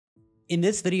In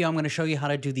this video, I'm going to show you how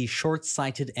to do the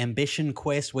short-sighted ambition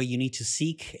quest where you need to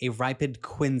seek a ripened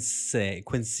quince,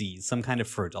 some kind of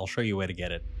fruit. I'll show you where to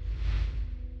get it.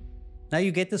 Now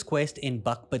you get this quest in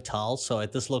Bakbattahl, so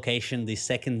at this location, the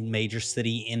second major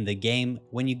city in the game.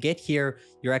 When you get here,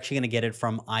 you're actually going to get it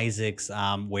from Isaac's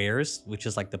wares, which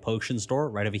is like the potion store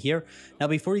right over here. Now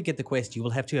before you get the quest, you will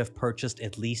have to have purchased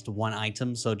at least one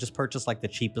item, so just purchase like the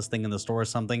cheapest thing in the store or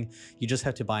something. You just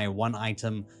have to buy one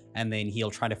item and then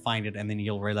he'll try to find it, and then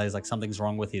you'll realize like something's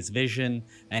wrong with his vision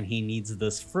and he needs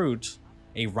this fruit,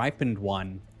 a ripened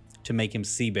one, to make him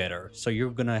see better. So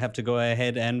you're gonna have to go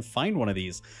ahead and find one of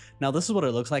these. Now this is what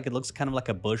it looks like. It looks kind of like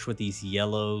a bush with these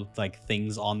yellow like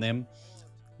things on them.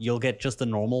 You'll get just the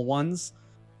normal ones.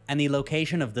 And the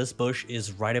location of this bush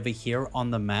is right over here on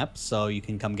the map, so you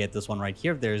can come get this one right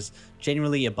here. There's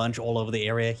generally a bunch all over the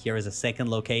area. Here is a second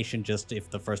location, just if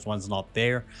the first one's not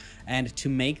there. And to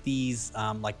make these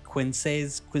like quince,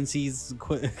 I don't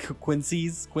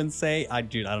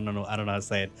know how to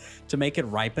say it. To make it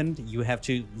ripened, you have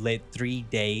to let 3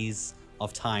 days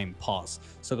of time pause.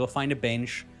 So go find a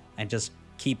bench and just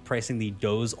keep pressing the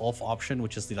doze off option,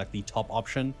 which is the top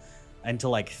option,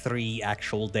 until like 3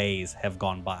 actual days have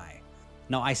gone by.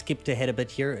 Now I skipped ahead a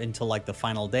bit here until like the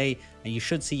final day, and you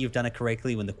should see you've done it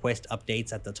correctly when the quest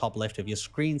updates at the top left of your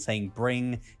screen saying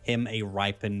bring him a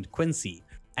ripened quince.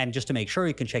 And just to make sure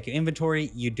you can check your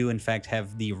inventory, you do in fact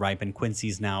have the ripened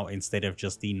quinces now instead of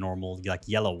just the normal like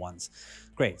yellow ones.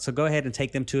 Great, so go ahead and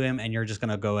take them to him, and you're just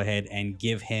gonna go ahead and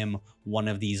give him one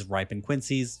of these ripened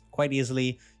quinces quite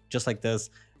easily, just like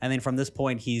this. And then from this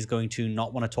point, he's going to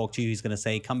not want to talk to you. He's going to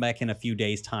say, come back in a few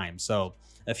days time. So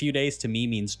a few days to me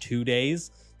means 2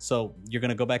 days. So you're going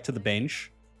to go back to the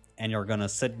bench and you're going to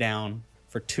sit down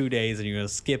for 2 days, and you're going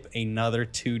to skip another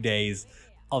 2 days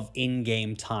of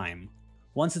in-game time.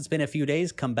 Once it's been a few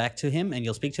days, come back to him and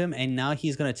you'll speak to him. And now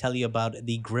he's going to tell you about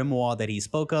the Grimoire that he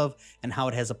spoke of and how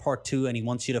it has a part 2, and he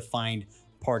wants you to find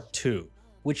part 2.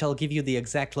 Which I'll give you the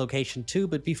exact location too.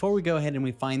 But before we go ahead and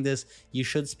we find this, you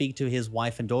should speak to his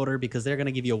wife and daughter, because they're going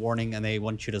to give you a warning and they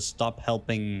want you to stop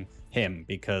helping him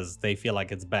because they feel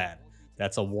like it's bad.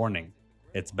 That's a warning.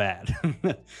 It's bad.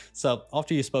 So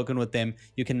after you've spoken with them,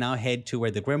 you can now head to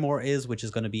where the Grimoire is, which is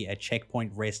going to be at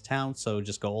Checkpoint Rest Town. So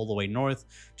just go all the way north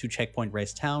to Checkpoint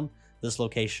Rest Town. This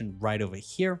location right over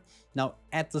here. Now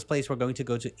at this place, we're going to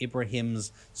go to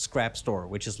Ibrahim's scrap store,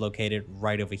 which is located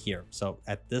right over here. So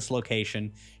at this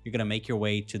location, you're going to make your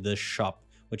way to this shop,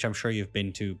 which I'm sure you've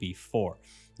been to before.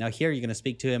 Now here, you're going to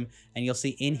speak to him and you'll see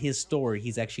in his store,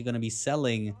 he's actually going to be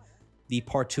selling the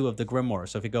part 2 of the Grimoire.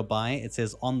 So if you go by, it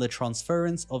says on the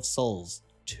transference of souls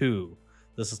 2.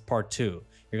 This is part 2.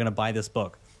 You're going to buy this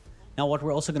book. Now what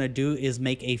we're also going to do is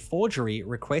make a forgery,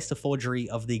 request a forgery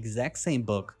of the exact same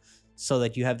book, so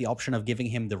that you have the option of giving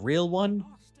him the real one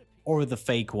or the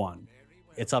fake one.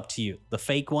 It's up to you. The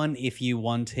fake one if you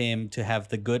want him to have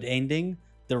the good ending,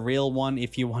 the real one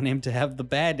if you want him to have the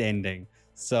bad ending.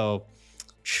 So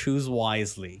choose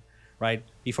wisely, right?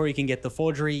 Before you can get the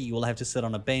forgery, you will have to sit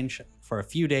on a bench for a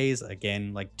few days,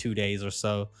 again, like 2 days or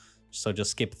so. So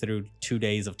just skip through 2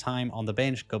 days of time on the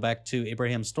bench, go back to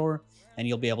Ibrahim's store, and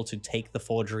you'll be able to take the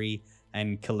forgery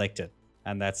and collect it.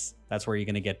 And that's where you're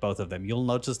going to get both of them. You'll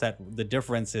notice that the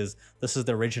difference is this is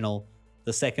the original.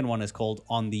 The second one is called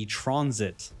On the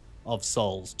Transit of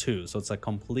Souls 2. So it's a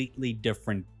completely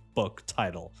different book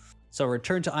title. So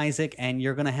return to Isaac and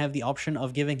you're going to have the option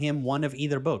of giving him one of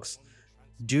either books.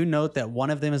 Do note that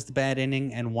one of them is the bad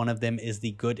ending and one of them is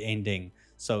the good ending.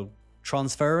 So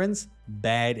transference,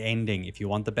 bad ending. If you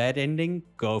want the bad ending,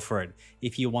 go for it.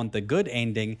 If you want the good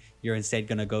ending, you're instead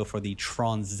going to go for the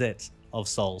transit of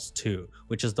Souls 2,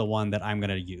 which is the one that I'm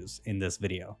going to use in this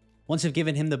video. Once you've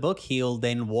given him the book, he'll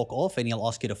then walk off and he'll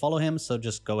ask you to follow him. So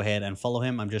just go ahead and follow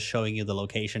him. I'm just showing you the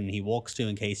location he walks to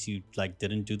in case you like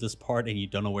didn't do this part and you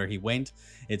don't know where he went.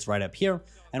 It's right up here.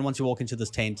 And once you walk into this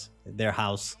tent, their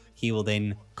house, he will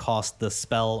then cast the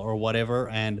spell or whatever.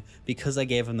 And because I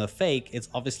gave him the fake, it's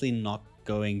obviously not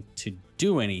going to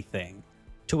do anything.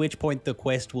 To which point the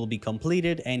quest will be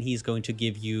completed and he's going to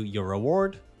give you your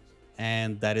reward.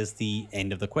 And that is the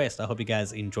end of the quest. I hope you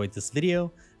guys enjoyed this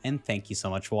video and thank you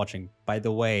so much for watching. By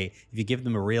the way, if you give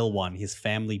them a real one, his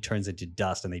family turns into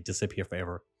dust and they disappear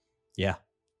forever. Yeah,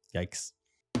 yikes.